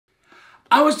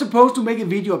I was supposed to make a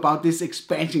video about this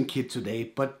expansion kit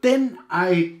today, but then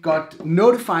I got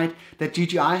notified that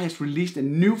DJI has released a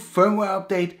new firmware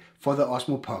update for the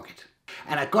OSMO Pocket.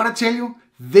 And I gotta tell you,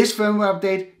 this firmware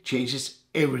update changes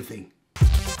everything.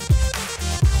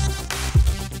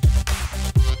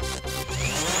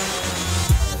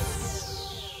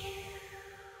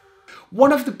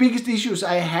 One of the biggest issues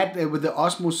I had with the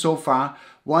OSMO so far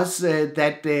was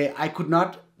that I could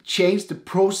not change the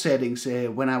pro settings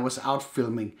when I was out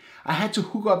filming. I had to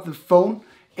hook up the phone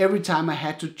every time I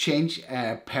had to change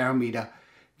a parameter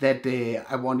that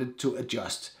I wanted to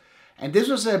adjust. And this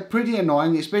was pretty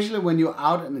annoying, especially when you're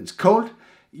out and it's cold.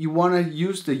 You want to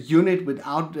use the unit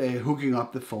without hooking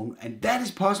up the phone. And that is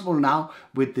possible now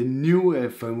with the new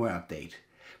firmware update.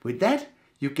 With that,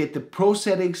 you get the pro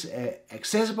settings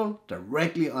accessible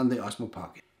directly on the OSMO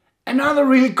Pocket. Another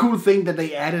really cool thing that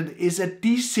they added is a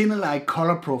desynchronized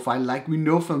color profile like we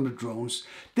know from the drones.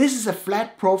 This is a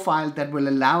flat profile that will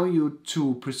allow you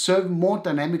to preserve more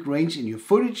dynamic range in your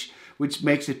footage, which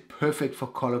makes it perfect for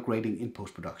color grading in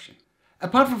post-production.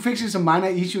 Apart from fixing some minor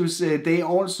issues, they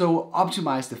also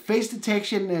optimized the face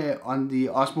detection on the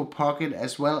OSMO Pocket,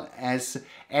 as well as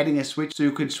adding a switch so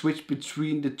you can switch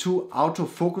between the two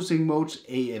auto-focusing modes,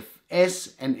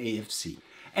 AFS and AFC.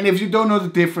 And if you don't know the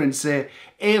difference,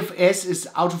 AFS is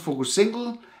autofocus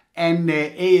single and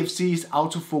AFC is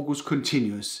autofocus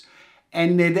continuous.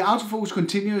 And the autofocus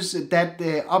continuous, that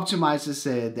optimizes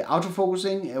the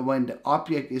autofocusing when the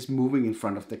object is moving in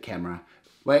front of the camera.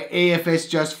 Where AFS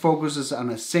just focuses on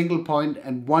a single point,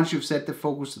 and once you've set the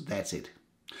focus, that's it.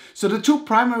 So the two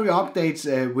primary updates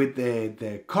with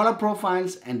the color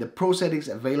profiles and the pro settings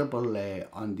available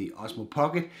on the OSMO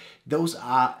Pocket, those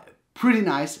are pretty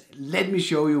nice. Let me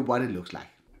show you what it looks like.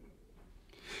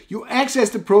 You access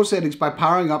the pro settings by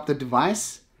powering up the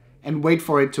device and wait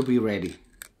for it to be ready.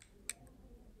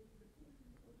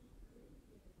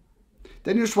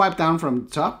 Then you swipe down from the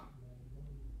top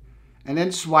and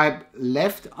then swipe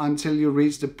left until you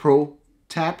reach the Pro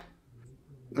tab.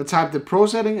 Type the Pro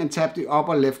setting and tap the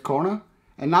upper left corner.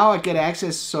 And now I get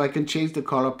access so I can change the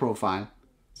color profile.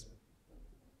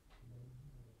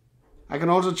 I can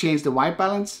also change the white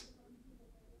balance,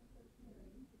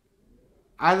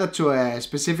 either to a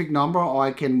specific number, or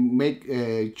I can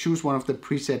choose one of the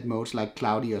preset modes like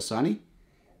cloudy or sunny.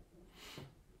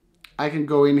 I can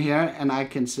go in here and I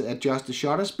can adjust the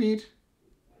shutter speed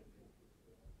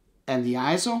and the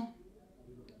ISO.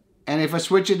 And if I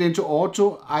switch it into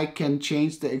auto, I can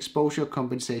change the exposure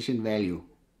compensation value.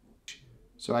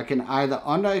 So I can either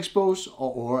underexpose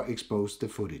or overexpose the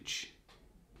footage.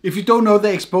 If you don't know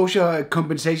the exposure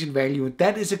compensation value,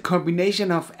 that is a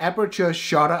combination of aperture,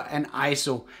 shutter and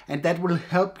ISO, and that will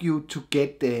help you to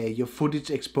get your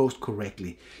footage exposed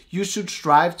correctly. You should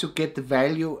strive to get the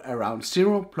value around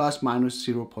 0 plus minus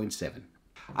 0.7.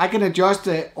 I can adjust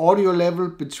the audio level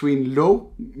between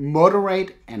low,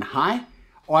 moderate and high,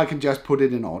 or I can just put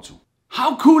it in auto.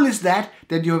 How cool is that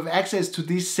you have access to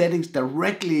these settings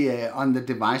directly on the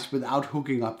device without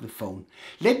hooking up the phone?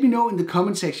 Let me know in the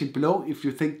comment section below if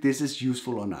you think this is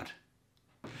useful or not.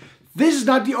 This is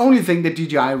not the only thing that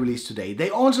DJI released today. They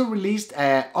also released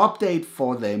an update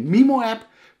for the Mimo app,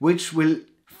 which will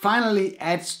finally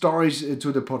add stories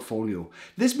to the portfolio.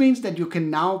 This means that you can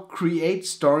now create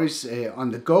stories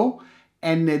on the go.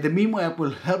 And the Mimo app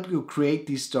will help you create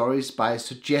these stories by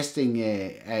suggesting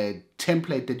a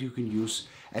template that you can use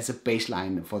as a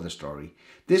baseline for the story.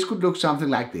 This could look something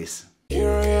like this. Here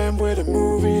I am where the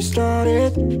movie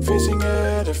started, facing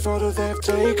at a photo they've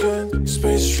taken.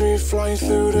 Space tree flying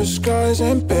through the skies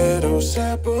and battles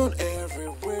happen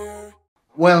everywhere.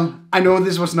 Well, I know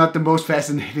this was not the most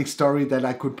fascinating story that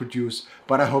I could produce,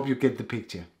 but I hope you get the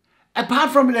picture. Apart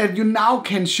from that, you now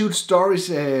can shoot stories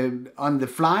on the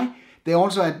fly. They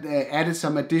also added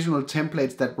some additional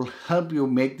templates that will help you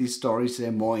make these stories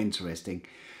more interesting.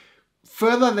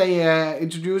 Further, they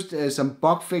introduced some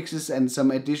bug fixes and some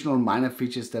additional minor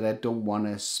features that I don't want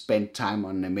to spend time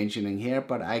on mentioning here,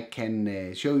 but I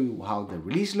can show you how the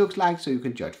release looks like so you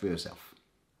can judge for yourself.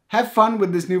 Have fun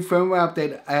with this new firmware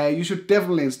update. You should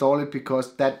definitely install it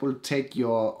because that will take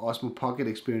your OSMO Pocket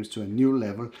experience to a new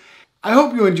level. I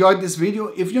hope you enjoyed this video.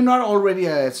 If you're not already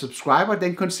a subscriber,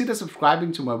 then consider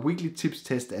subscribing to my weekly tips,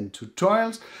 tests and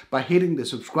tutorials by hitting the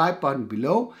subscribe button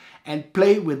below and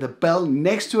play with the bell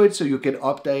next to it so you get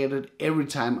updated every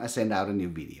time I send out a new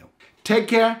video. Take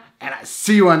care and I'll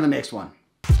see you on the next one.